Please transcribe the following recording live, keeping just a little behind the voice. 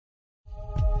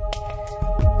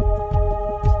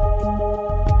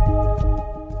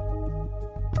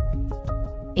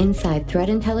Inside Threat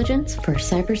Intelligence for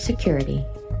Cybersecurity.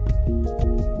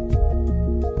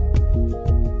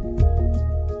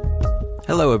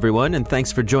 Hello, everyone, and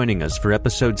thanks for joining us for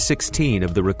episode 16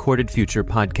 of the Recorded Future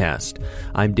podcast.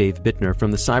 I'm Dave Bittner from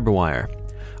the CyberWire.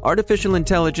 Artificial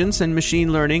intelligence and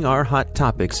machine learning are hot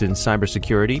topics in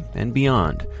cybersecurity and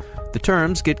beyond. The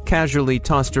terms get casually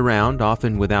tossed around,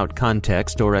 often without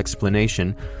context or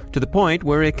explanation, to the point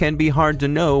where it can be hard to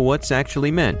know what's actually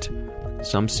meant.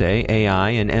 Some say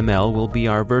AI and ML will be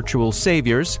our virtual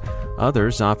saviors.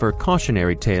 Others offer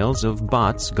cautionary tales of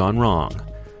bots gone wrong.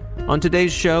 On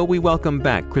today's show, we welcome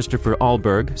back Christopher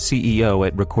Ahlberg, CEO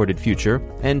at Recorded Future,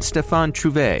 and Staffan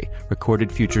Truvé,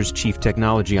 Recorded Future's Chief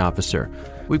Technology Officer.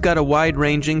 We've got a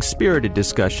wide-ranging, spirited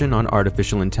discussion on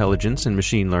artificial intelligence and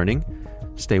machine learning.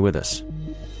 Stay with us.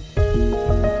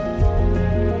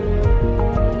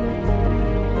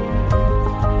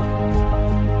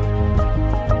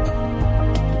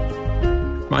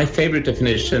 My favorite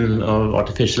definition of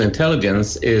artificial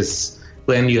intelligence is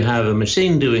when you have a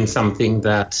machine doing something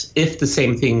that, if the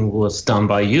same thing was done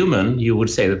by a human, you would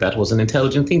say that that was an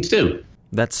intelligent thing to do.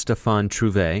 That's Staffan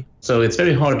Truvé. So it's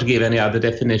very hard to give any other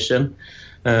definition.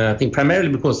 I think primarily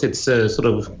because it's a sort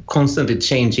of constantly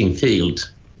changing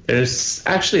field. There's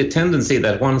actually a tendency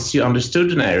that once you understood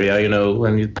an area,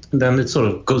 then it sort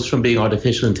of goes from being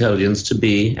artificial intelligence to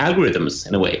be algorithms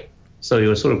in a way. So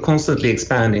you're sort of constantly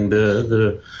expanding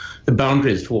the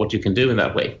boundaries for what you can do in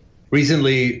that way.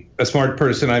 Recently, a smart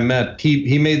person I met,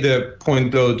 he made the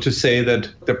point, though, to say that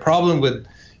the problem with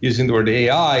using the word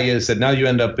AI is that now you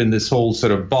end up in this whole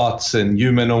sort of bots and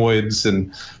humanoids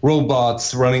and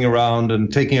robots running around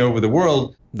and taking over the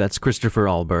world. That's Christopher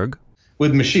Ahlberg.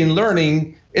 With machine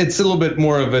learning, it's a little bit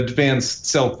more of advanced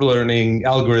self-learning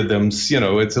algorithms.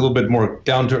 It's a little bit more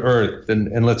down to earth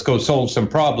and let's go solve some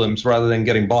problems rather than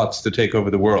getting bots to take over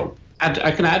the world.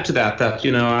 I can add to that,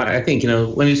 I think,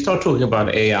 when you start talking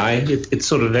about AI, it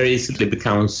sort of very easily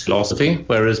becomes philosophy,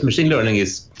 whereas machine learning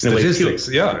is statistics,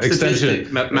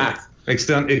 extension, math.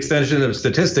 Extension of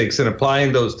statistics and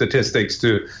applying those statistics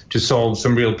to solve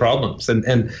some real problems. And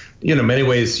in many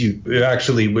ways, you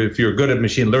actually, if you're good at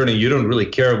machine learning, you don't really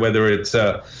care whether it's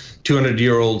a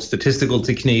 200-year-old statistical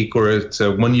technique or it's a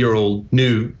 1-year-old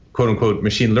new quote-unquote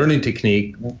machine learning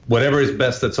technique. Whatever is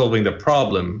best at solving the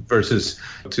problem versus,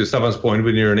 to Staffan's point,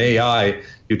 when you're an AI,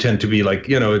 you tend to be like,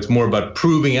 it's more about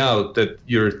proving out that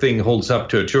your thing holds up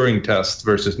to a Turing test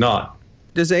versus not.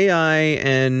 Does AI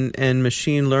and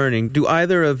machine learning, do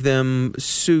either of them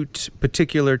suit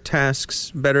particular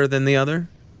tasks better than the other?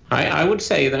 I would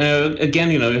say that, again,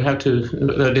 you have to,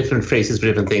 there are different phrases for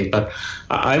different things, but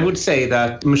I would say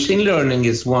that machine learning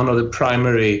is one of the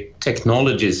primary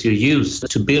technologies you use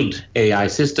to build AI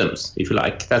systems, if you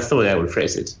like. That's the way I would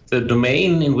phrase it. The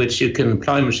domain in which you can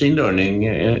apply machine learning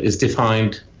is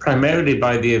defined primarily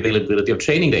by the availability of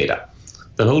training data.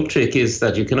 The whole trick is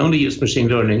that you can only use machine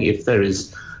learning if there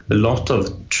is a lot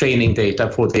of training data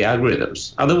for the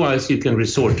algorithms. Otherwise, you can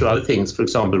resort to other things, for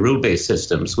example, rule-based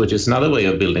systems, which is another way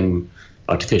of building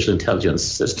artificial intelligence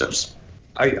systems.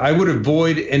 I would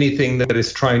avoid anything that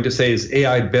is trying to say, is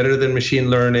AI better than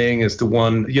machine learning? Is the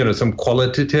one, some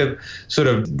qualitative sort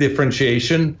of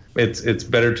differentiation. It's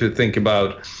better to think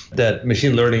about that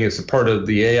machine learning is a part of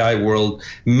the AI world.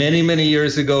 Many, many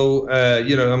years ago, I'm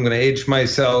going to age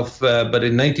myself, but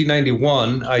in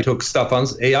 1991, I took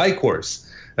Staffan's AI course.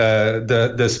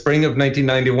 The spring of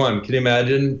 1991. Can you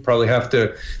imagine? Probably half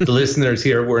the listeners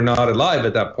here were not alive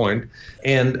at that point.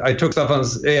 And I took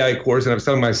Staffan's AI course, and I was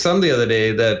telling my son the other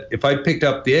day that if I picked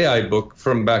up the AI book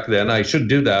from back then, I should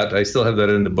do that. I still have that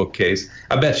in the bookcase.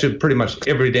 I bet you pretty much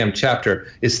every damn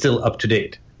chapter is still up to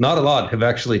date. Not a lot have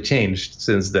actually changed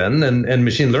since then. And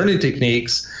machine learning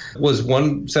techniques was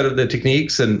one set of the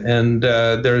techniques, and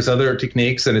there's other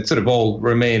techniques, and it sort of all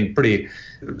remained pretty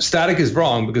static is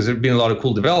wrong because there have been a lot of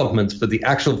cool developments, but the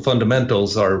actual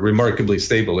fundamentals are remarkably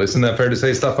stable. Isn't that fair to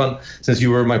say, Staffan, since you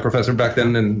were my professor back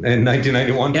then in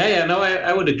 1991?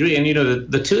 I would agree. And,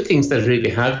 the two things that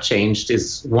really have changed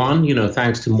is one,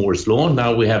 thanks to Moore's law,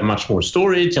 now we have much more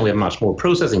storage and we have much more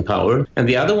processing power. And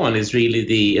the other one is really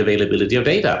the availability of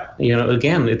data.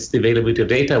 Again, it's the availability of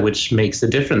data which makes the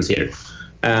difference here.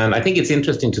 And I think it's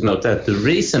interesting to note that the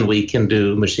reason we can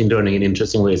do machine learning in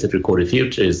interesting ways at Recorded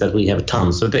Future is that we have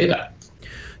tons of data.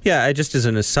 Yeah, just as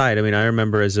an aside, I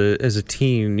remember as a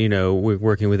teen, we're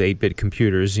working with 8-bit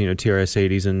computers,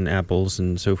 TRS-80s and Apples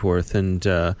and so forth. And,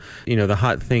 the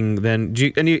hot thing then,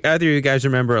 either of you guys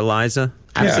remember ELIZA?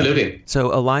 Absolutely. Yeah.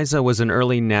 So ELIZA was an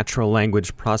early natural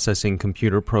language processing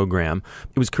computer program.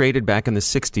 It was created back in the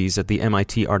 60s at the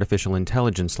MIT Artificial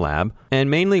Intelligence Lab. And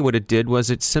mainly what it did was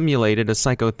it simulated a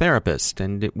psychotherapist.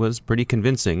 And it was pretty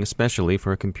convincing, especially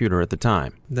for a computer at the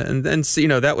time. And then,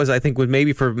 that was, I think,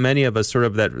 maybe for many of us sort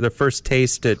of the first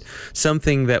taste at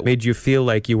something that made you feel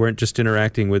like you weren't just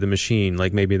interacting with a machine,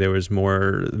 like maybe there was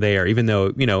more there, even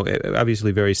though,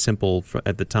 obviously very simple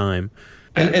at the time.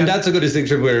 And that's a good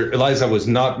distinction where ELIZA was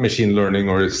not machine learning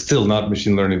or is still not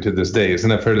machine learning to this day. Isn't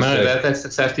that fair to say? That's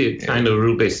exactly a kind of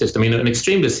rule-based system. An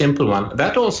extremely simple one.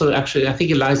 That also actually, I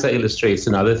think ELIZA illustrates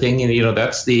another thing. And,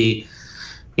 that's the,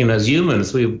 as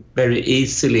humans, we very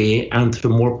easily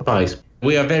anthropomorphize.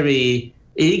 We are very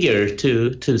eager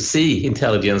to see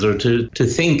intelligence or to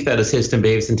think that a system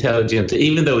behaves intelligent,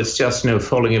 even though it's just,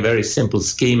 following a very simple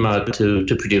schema to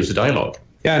produce a dialogue.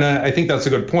 Yeah, and I think that's a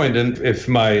good point. And if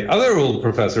my other old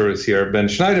professor is here, Ben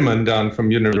Schneiderman down from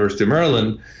University of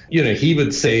Maryland, he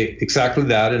would say exactly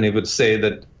that. And he would say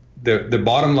that the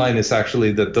bottom line is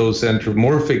actually that those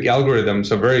anthropomorphic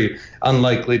algorithms are very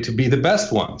unlikely to be the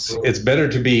best ones. It's better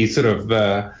to be sort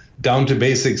of down to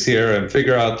basics here and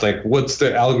figure out what's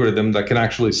the algorithm that can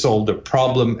actually solve the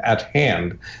problem at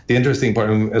hand. The interesting part,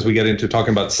 as we get into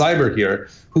talking about cyber here,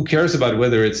 who cares about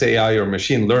whether it's AI or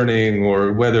machine learning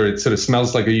or whether it sort of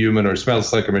smells like a human or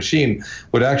smells like a machine?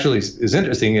 What actually is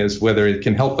interesting is whether it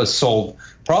can help us solve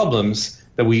problems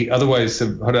that we otherwise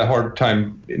have had a hard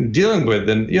time in dealing with.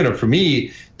 And, for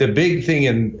me, the big thing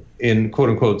in quote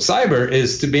unquote cyber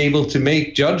is to be able to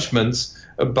make judgments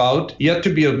about yet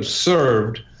to be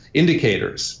observed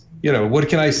indicators. What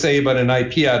can I say about an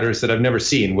IP address that I've never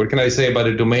seen? What can I say about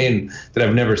a domain that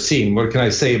I've never seen? What can I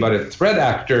say about a threat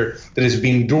actor that has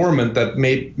been dormant that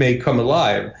may come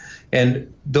alive?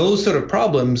 And those sort of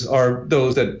problems are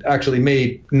those that actually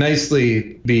may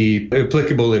nicely be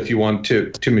applicable, if you want,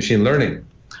 to machine learning.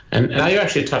 And now you're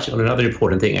actually touching on another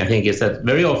important thing, I think, is that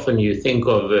very often you think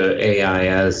of AI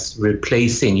as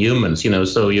replacing humans,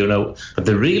 but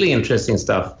the really interesting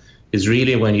stuff is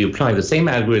really when you apply the same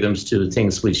algorithms to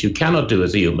things which you cannot do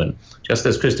as a human. Just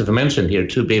as Christopher mentioned here,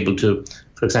 to be able to,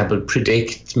 for example,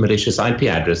 predict malicious IP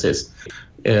addresses.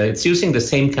 It's using the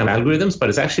same kind of algorithms, but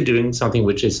it's actually doing something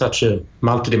which is such a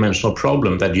multidimensional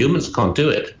problem that humans can't do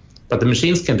it. But the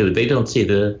machines can do it. They don't see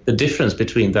the difference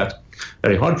between that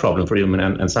very hard problem for human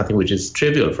and something which is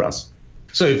trivial for us.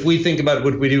 So if we think about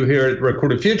what we do here at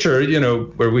Recorded Future,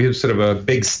 where we have sort of a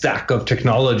big stack of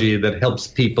technology that helps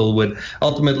people with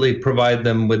ultimately provide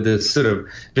them with this sort of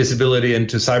visibility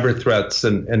into cyber threats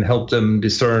and help them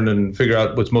discern and figure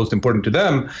out what's most important to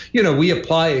them, we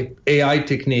apply AI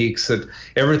techniques at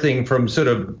everything from sort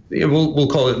of, we'll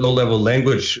call it low-level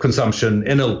language consumption,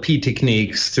 NLP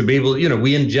techniques, to be able,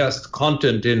 we ingest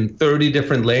content in 30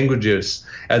 different languages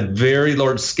at very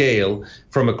large scale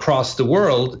from across the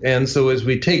world. And so as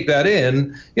we take that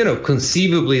in,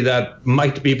 conceivably that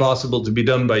might be possible to be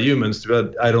done by humans,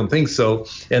 but I don't think so.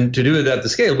 And to do it at the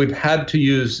scale, we've had to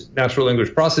use natural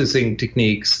language processing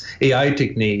techniques, AI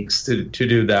techniques to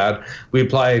do that. We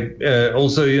apply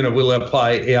also, we'll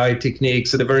apply AI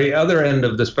techniques at the very other end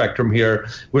of the spectrum here.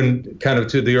 When kind of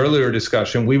to the earlier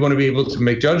discussion, we want to be able to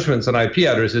make judgments on IP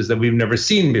addresses that we've never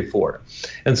seen before.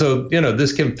 And so,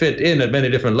 this can fit in at many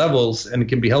different levels and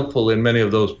can be helpful in many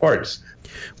of those parts.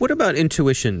 What about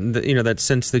intuition, that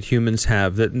sense that humans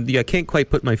have, that I can't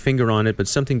quite put my finger on it, but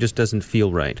something just doesn't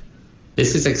feel right?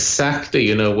 This is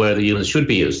exactly, where the humans should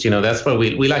be used. That's why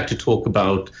we like to talk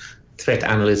about threat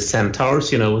analyst centaurs,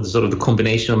 sort of the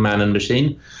combination of man and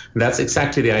machine. And that's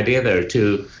exactly the idea there,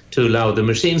 to allow the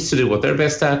machines to do what they're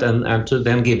best at and to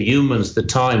then give humans the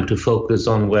time to focus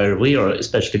on where we are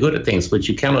especially good at things, which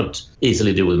you cannot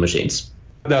easily do with machines.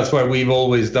 That's why we've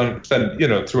always spent,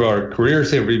 through our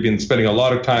careers here, we've been spending a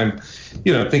lot of time,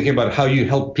 thinking about how you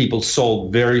help people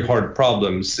solve very hard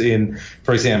problems in,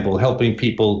 for example, helping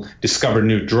people discover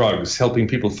new drugs, helping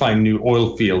people find new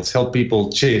oil fields, help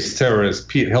people chase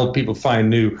terrorists, help people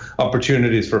find new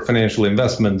opportunities for financial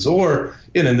investments, or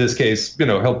in this case,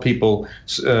 help people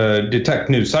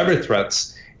detect new cyber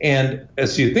threats. And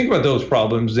as you think about those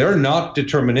problems, they're not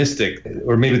deterministic,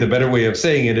 or maybe the better way of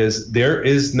saying it is there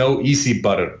is no easy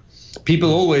button.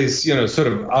 People always, sort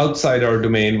of outside our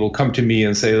domain will come to me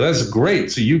and say, that's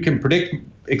great. So you can predict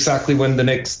exactly when the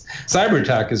next cyber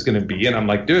attack is going to be. And I'm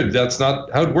like, dude, that's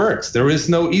not how it works. There is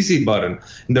no easy button.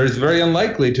 And there's very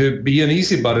unlikely to be an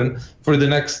easy button for the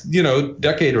next,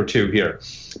 decade or two here.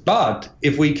 But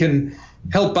if we can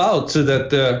help out so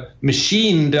that the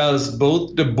machine does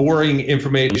both the boring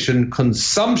information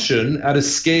consumption at a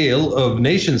scale of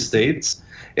nation states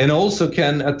and also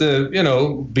can, at the,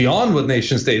 beyond what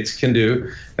nation states can do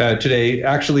today,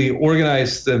 actually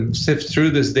organize them, sift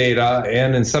through this data,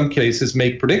 and in some cases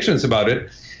make predictions about it,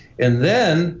 and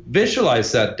then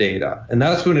visualize that data. And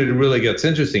that's when it really gets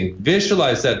interesting.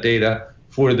 Visualize that data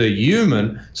for the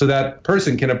human so that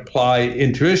person can apply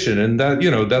intuition. And that,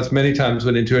 that's many times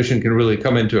when intuition can really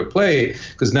come into play,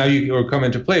 because now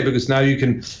you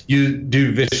can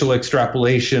do visual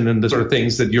extrapolation and the sort of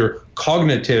things that your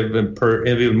cognitive and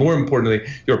even more importantly,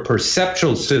 your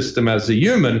perceptual system as a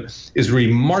human is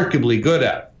remarkably good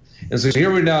at. And so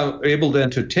here we're now able then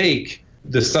to take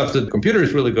the stuff that the computer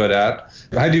is really good at,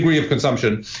 high degree of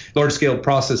consumption, large-scale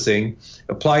processing,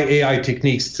 apply AI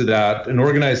techniques to that, and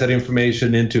organize that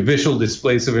information into visual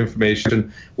displays of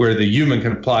information where the human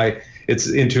can apply its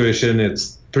intuition,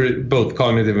 its both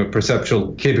cognitive and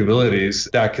perceptual capabilities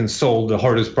that can solve the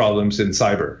hardest problems in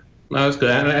cyber. No, that's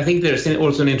good. And I think there's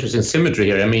also an interesting symmetry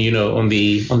here. I mean, on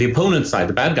the opponent side,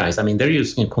 the bad guys, I mean, they're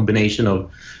using a combination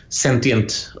of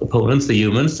sentient opponents, the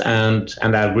humans, and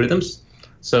algorithms.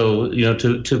 So,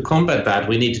 to combat that,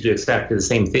 we need to do exactly the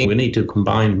same thing. We need to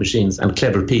combine machines and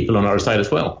clever people on our side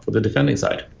as well for the defending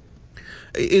side.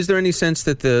 Is there any sense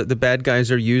that the bad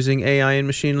guys are using AI and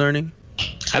machine learning?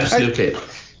 Absolutely.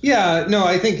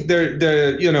 I think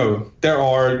there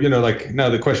are, like now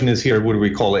the question is here, what do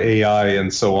we call AI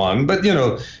and so on? But,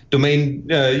 domain,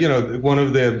 one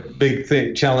of the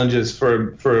big challenges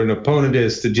for an opponent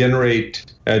is to generate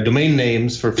domain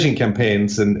names for phishing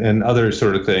campaigns and other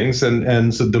sort of things.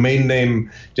 And so domain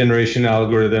name generation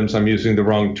algorithms, I'm using the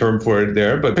wrong term for it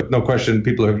there, but no question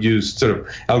people have used sort of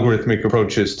algorithmic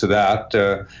approaches to that.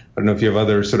 I don't know if you have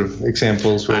other sort of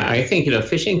examples. I think,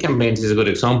 phishing campaigns is a good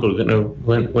example,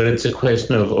 when it's a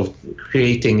question of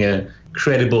creating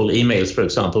credible emails, for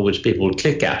example, which people will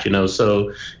click at,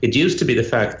 So it used to be the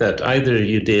fact that either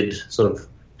you did sort of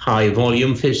high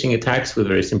volume phishing attacks with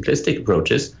very simplistic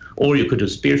approaches, or you could do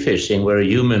spear phishing where a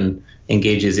human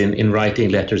engages in writing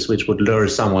letters which would lure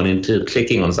someone into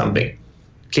clicking on something.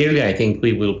 Clearly, I think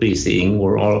we will be seeing,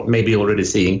 or maybe already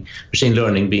seeing, machine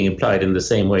learning being applied in the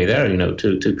same way there,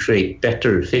 to create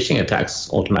better phishing attacks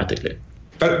automatically.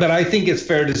 But I think it's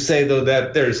fair to say, though,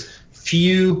 that there's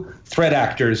few threat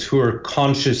actors who are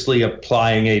consciously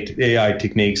applying AI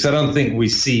techniques. I don't think we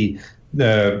see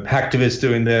the hacktivists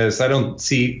doing this. I don't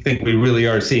think we really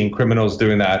are seeing criminals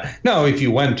doing that. Now, if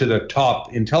you went to the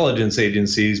top intelligence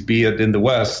agencies, be it in the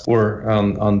West or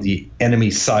on the enemy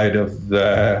side of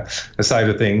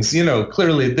things,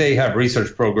 clearly they have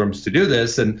research programs to do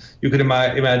this, and you could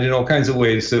imagine all kinds of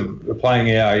ways of applying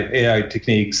AI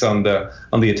techniques on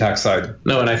the attack side.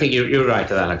 No, and I think you're right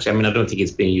to that, actually. I mean, I don't think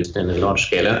it's being used in a large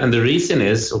scale, and the reason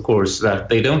is, of course, that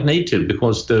they don't need to,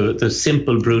 because the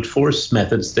simple brute force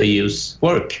methods they use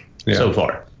work so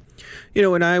far.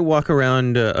 When I walk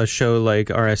around a show like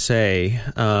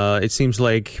RSA, it seems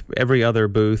like every other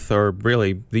booth, or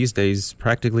really these days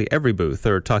practically every booth,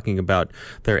 are talking about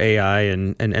their AI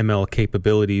and ML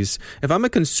capabilities. If I'm a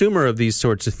consumer of these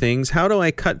sorts of things, how do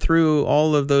I cut through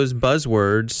all of those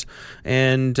buzzwords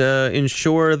and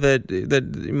ensure that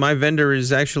my vendor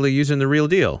is actually using the real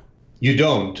deal? You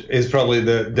don't, is probably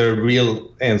the real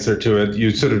answer to it. You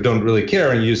sort of don't really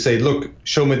care, and you say, look,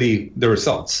 show me the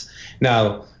results.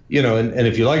 Now, and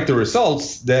if you like the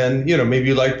results, then, maybe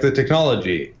you like the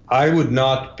technology. I would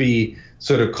not be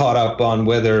sort of caught up on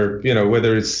whether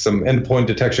it's some endpoint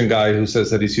detection guy who says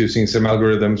that he's using some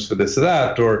algorithms for this or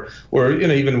that, or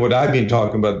even what I've been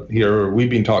talking about here, or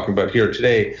we've been talking about here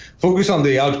today. Focus on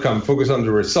the outcome, focus on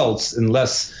the results, and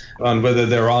less on whether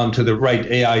they're on to the right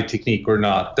AI technique or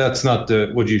not. That's not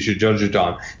what you should judge it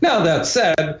on. Now, that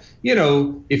said,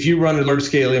 if you run a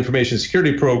large-scale information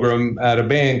security program at a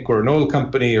bank or an oil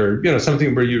company, or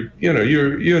something where you want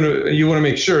to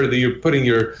make sure that you're putting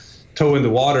your toe in the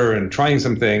water and trying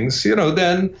some things,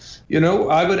 then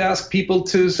I would ask people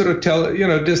to sort of tell,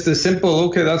 just the simple,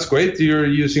 okay, that's great, you're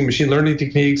using machine learning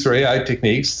techniques or AI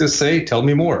techniques, just say, tell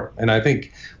me more. And I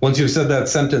think once you've said that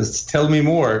sentence, tell me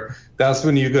more, that's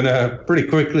when you're going to pretty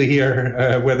quickly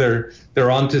hear whether they're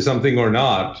onto something or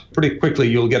not. Pretty quickly,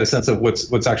 you'll get a sense of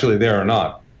what's actually there or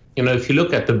not. If you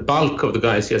look at the bulk of the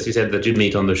guys, as you said, that you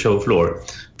meet on the show floor,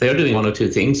 they're doing one or two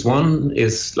things. One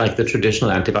is like the traditional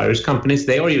antivirus companies.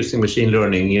 They are using machine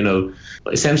learning,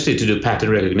 essentially to do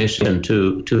pattern recognition,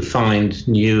 to find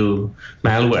new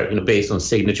malware, based on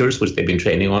signatures, which they've been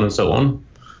training on and so on.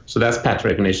 So that's pattern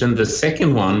recognition. The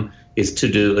second one is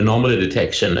to do anomaly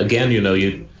detection. Again,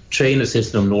 you train a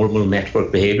system of normal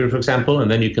network behavior, for example, and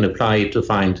then you can apply it to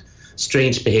find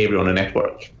strange behavior on a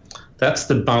network. That's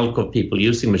the bulk of people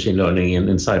using machine learning in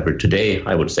cyber today,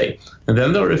 I would say. And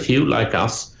then there are a few like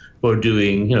us who are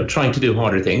doing, trying to do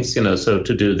harder things, so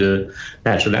to do the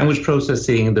natural language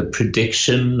processing, the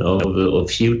prediction of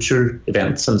future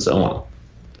events, and so on.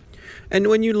 And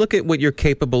when you look at what you're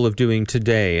capable of doing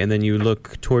today, and then you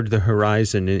look toward the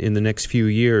horizon in the next few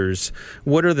years,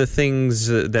 what are the things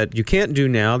that you can't do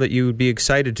now that you would be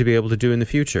excited to be able to do in the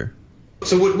future?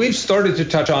 So what we've started to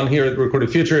touch on here at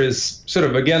Recorded Future is sort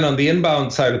of, again, on the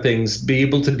inbound side of things, be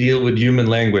able to deal with human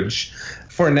language.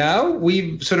 For now,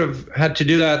 we've sort of had to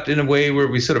do that in a way where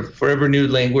we sort of, for every new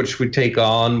language we take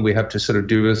on, we have to sort of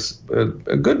do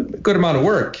a good amount of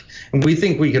work. And we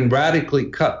think we can radically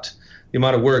cut the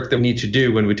amount of work that we need to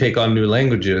do when we take on new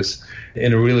languages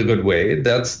in a really good way.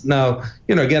 That's now,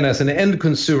 again, as an end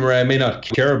consumer, I may not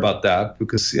care about that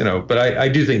because, but I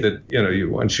do think that,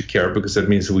 one should care because that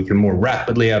means that we can more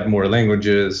rapidly add more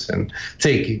languages and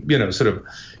take, sort of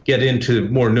get into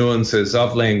more nuances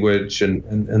of language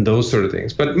and those sort of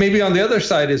things. But maybe on the other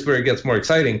side is where it gets more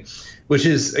exciting, which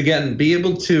is, again, be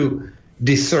able to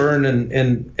discern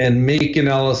and make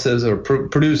analysis or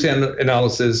produce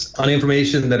analysis on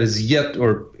information that is yet,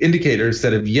 or indicators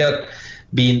that have yet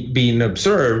been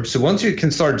observed. So once you can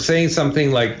start saying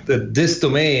something like that this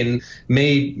domain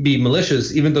may be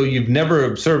malicious, even though you've never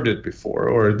observed it before,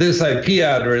 or this IP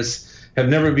address have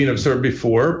never been observed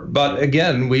before, but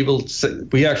again, we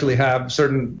actually have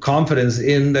certain confidence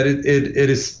in that it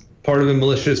is part of a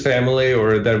malicious family,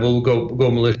 or that will go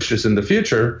malicious in the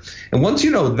future. And once you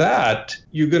know that,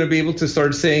 you're going to be able to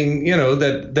start saying,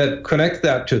 that connect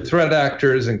that to threat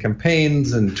actors and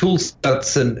campaigns and tool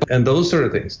sets and those sort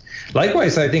of things.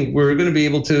 Likewise, I think we're going to be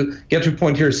able to get to a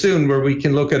point here soon where we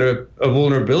can look at a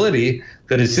vulnerability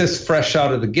that is just fresh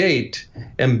out of the gate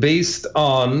and based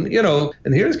on,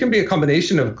 and here's going to be a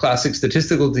combination of classic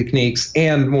statistical techniques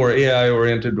and more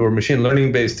AI-oriented or machine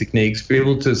learning-based techniques, be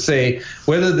able to say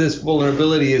whether this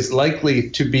vulnerability is likely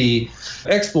to be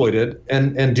exploited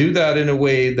and do that in a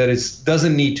way that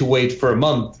doesn't need to wait for a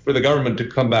month for the government to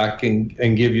come back and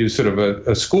give you sort of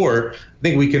a score. I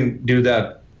think we can do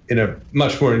that in a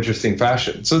much more interesting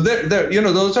fashion. So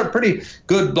those are pretty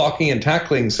good blocking and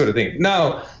tackling sort of thing.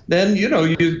 Now, then,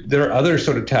 there are other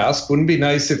sort of tasks. Wouldn't it be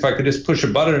nice if I could just push a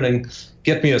button and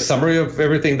get me a summary of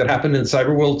everything that happened in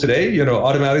cyber world today?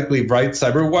 Automatically write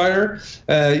CyberWire.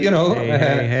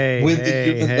 With the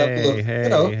human level of,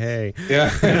 yeah.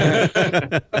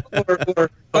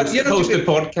 But host a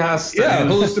podcast. Yeah,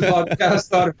 host a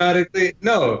podcast automatically.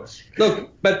 No, look,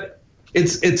 but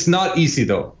it's not easy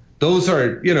though. Those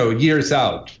are years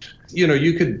out.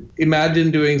 You could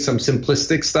imagine doing some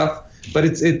simplistic stuff, but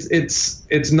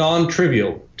it's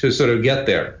non-trivial to sort of get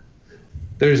there.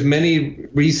 There's many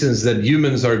reasons that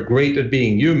humans are great at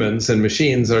being humans and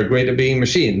machines are great at being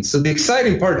machines. So the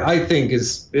exciting part, I think,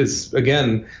 is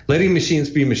again, letting machines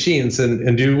be machines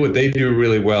and do what they do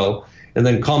really well, and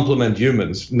then complement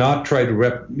humans, not try to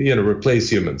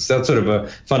replace humans. That's sort of a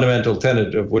fundamental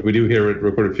tenet of what we do here at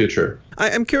Recorded Future.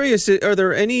 I'm curious, are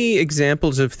there any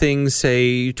examples of things,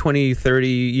 say, 20, 30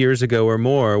 years ago or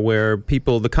more, where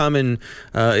the common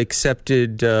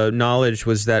accepted knowledge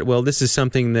was that, well, this is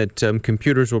something that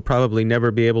computers will probably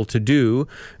never be able to do,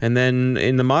 and then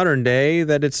in the modern day,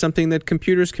 that it's something that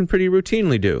computers can pretty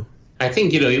routinely do? I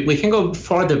think, we can go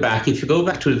farther back. If you go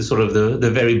back to the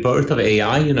very birth of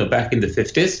AI, back in the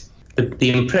 50s,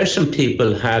 the impression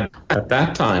people had at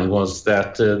that time was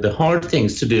that the hard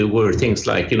things to do were things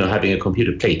like, having a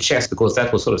computer play chess, because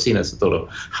that was sort of seen as a sort of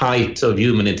height of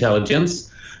human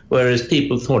intelligence, whereas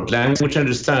people thought language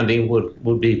understanding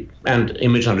would be, and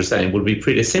image understanding would be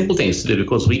pretty simple things to do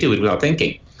because we do it without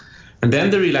thinking. And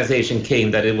then the realization came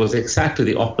that it was exactly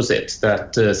the opposite,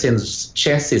 that since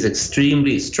chess is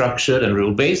extremely structured and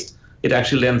rule-based, it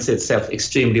actually lends itself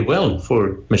extremely well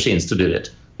for machines to do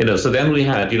it. So then we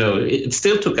had, it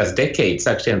still took us decades,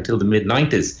 actually, until the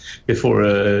mid-90s before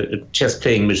a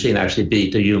chess-playing machine actually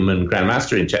beat a human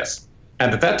grandmaster in chess.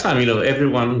 And at that time,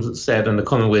 everyone said, and the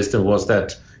common wisdom was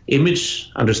that image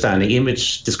understanding,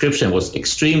 image description was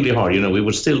extremely hard. We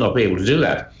would still not be able to do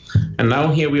that. And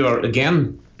now here we are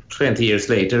again, 20 years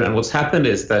later, and what's happened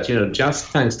is that, just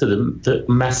thanks to the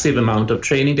massive amount of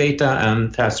training data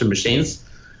and faster machines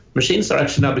are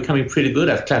actually now becoming pretty good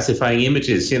at classifying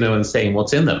images, and saying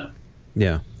what's in them.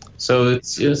 Yeah. So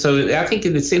I think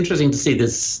it's interesting to see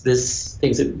this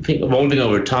things evolving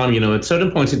over time. At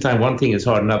certain points in time, one thing is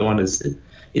hard, another one is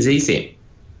easy.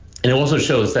 And it also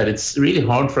shows that it's really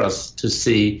hard for us to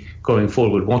see going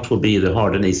forward what will be the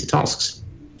hard and easy tasks.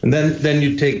 And then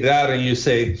you take that and you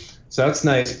say, so that's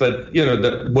nice, but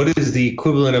what is the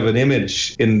equivalent of an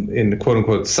image in quote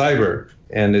unquote cyber?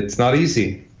 And it's not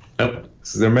easy. Nope.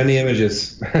 So there are many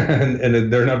images,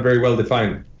 and they're not very well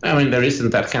defined. I mean, there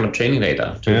isn't that kind of training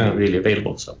data really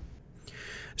available.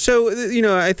 So,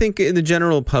 I think in the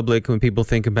general public, when people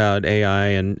think about AI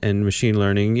and machine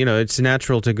learning, it's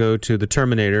natural to go to the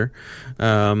Terminator.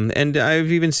 And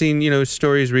I've even seen,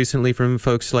 stories recently from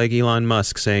folks like Elon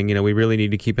Musk saying, we really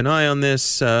need to keep an eye on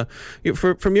this.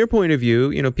 From your point of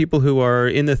view, people who are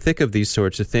in the thick of these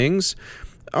sorts of things,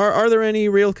 are there any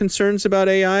real concerns about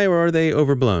AI, or are they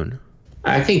overblown?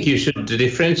 I think you should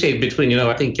differentiate between,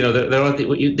 I think, there are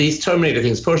these Terminator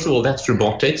things. First of all, that's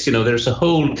robotics. There's a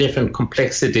whole different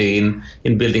complexity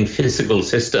in building physical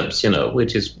systems,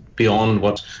 which is beyond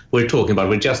what we're talking about.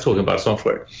 We're just talking about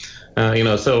software.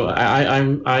 So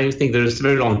I think there's a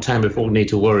very long time before we need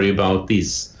to worry about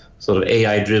these sort of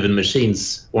AI-driven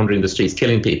machines wandering the streets,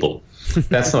 killing people.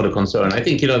 That's not a concern. I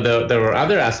think, there are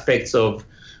other aspects of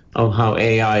how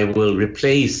AI will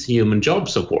replace human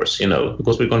jobs, of course,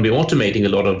 because we're going to be automating a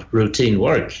lot of routine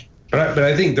work. But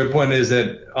I think the point is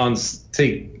that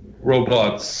take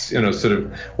robots, sort of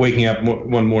waking up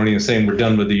one morning and saying we're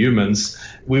done with the humans,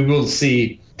 we will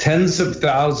see tens of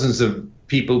thousands of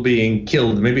people being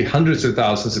killed, maybe hundreds of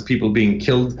thousands of people being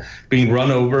killed, being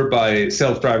run over by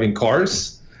self-driving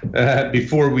cars.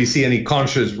 Before we see any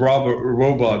conscious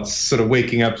robots sort of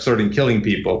waking up, starting killing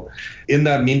people. In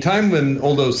that meantime, when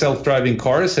all those self-driving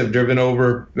cars have driven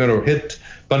over, hit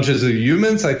bunches of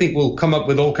humans, I think we'll come up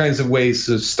with all kinds of ways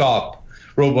to stop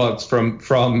robots from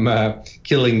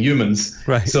killing humans.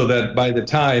 Right. So that by the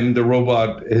time the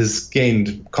robot has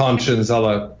gained conscience, a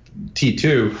la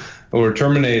T2 or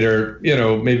Terminator,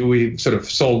 maybe we sort of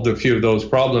solved a few of those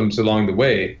problems along the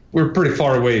way. We're pretty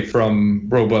far away from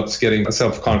robots getting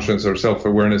self-conscious or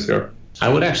self-awareness here. I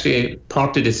would actually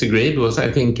partly disagree, because I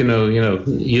think,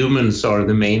 humans are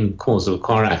the main cause of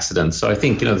car accidents. So I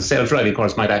think, the self-driving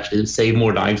cars might actually save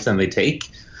more lives than they take.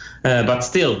 But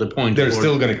still, the point... They're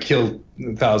still going to kill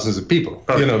thousands of people,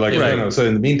 so in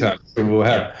the meantime, so we'll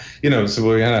have, so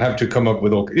we're going to have to come up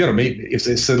with, maybe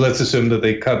so let's assume that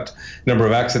they cut number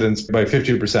of accidents by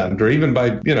 50% or even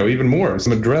by, even more,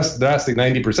 some drastic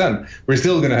 90%. We're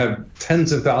still going to have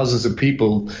tens of thousands of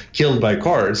people killed by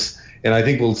cars. And I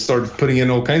think we'll start putting in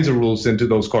all kinds of rules into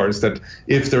those cars that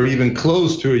if they're even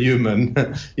close to a human,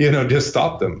 just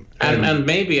stop them. And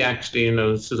maybe actually,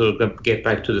 sort of get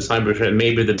back to the cyber threat,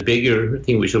 maybe the bigger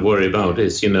thing we should worry about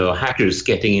is, hackers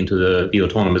getting into the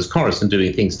autonomous cars and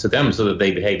doing things to them so that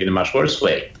they behave in a much worse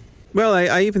way. Well,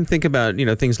 I even think about,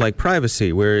 things like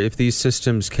privacy, where if these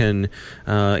systems can,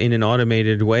 in an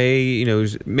automated way,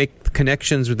 make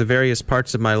connections with the various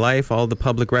parts of my life, all the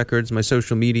public records, my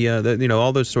social media,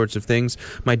 all those sorts of things,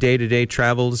 my day-to-day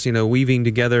travels, weaving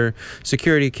together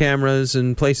security cameras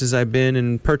and places I've been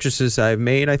and purchases I've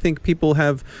made, I think people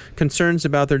have concerns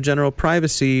about their general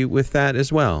privacy with that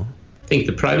as well. I think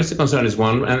the privacy concern is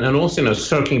one, and also,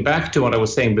 circling back to what I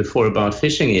was saying before about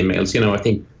phishing emails, I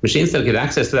think machines that get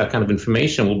access to that kind of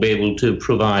information will be able to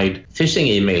provide phishing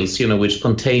emails, which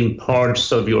contain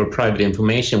parts of your private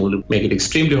information, will make it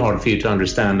extremely hard for you to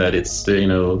understand that it's,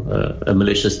 a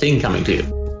malicious thing coming to you.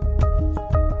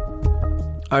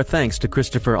 Our thanks to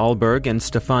Christopher Ahlberg and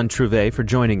Staffan Truvé for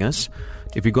joining us.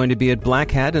 If you're going to be at Black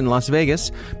Hat in Las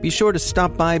Vegas, be sure to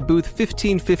stop by booth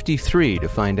 1553 to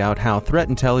find out how threat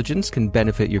intelligence can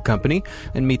benefit your company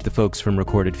and meet the folks from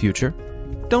Recorded Future.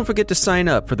 Don't forget to sign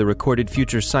up for the Recorded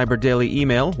Future Cyber Daily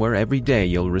email, where every day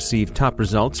you'll receive top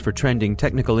results for trending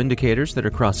technical indicators that are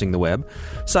crossing the web,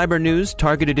 cyber news,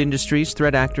 targeted industries,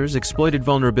 threat actors, exploited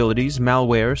vulnerabilities,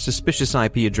 malware, suspicious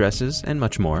IP addresses, and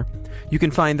much more. You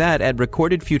can find that at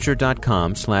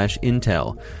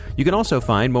recordedfuture.com/intel. You can also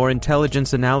find more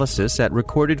intelligence analysis at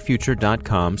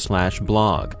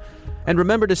recordedfuture.com/blog. And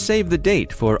remember to save the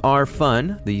date for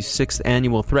R-Fun, the 6th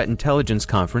Annual Threat Intelligence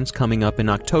Conference coming up in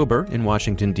October in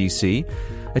Washington, D.C.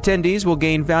 Attendees will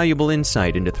gain valuable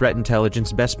insight into threat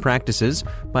intelligence best practices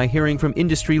by hearing from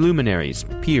industry luminaries,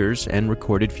 peers, and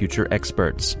Recorded Future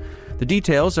experts. The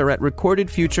details are at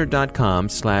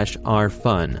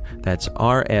recordedfuture.com/rfun. That's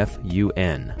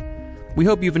R-F-U-N. We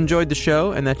hope you've enjoyed the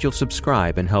show and that you'll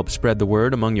subscribe and help spread the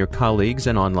word among your colleagues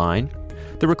and online.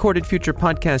 The Recorded Future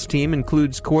podcast team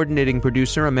includes coordinating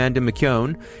producer Amanda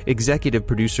McKeown, executive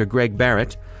producer Greg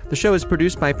Barrett. The show is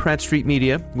produced by Pratt Street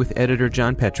Media with editor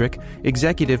John Petrick,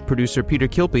 executive producer Peter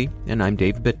Kilpie, and I'm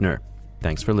Dave Bittner.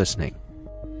 Thanks for listening.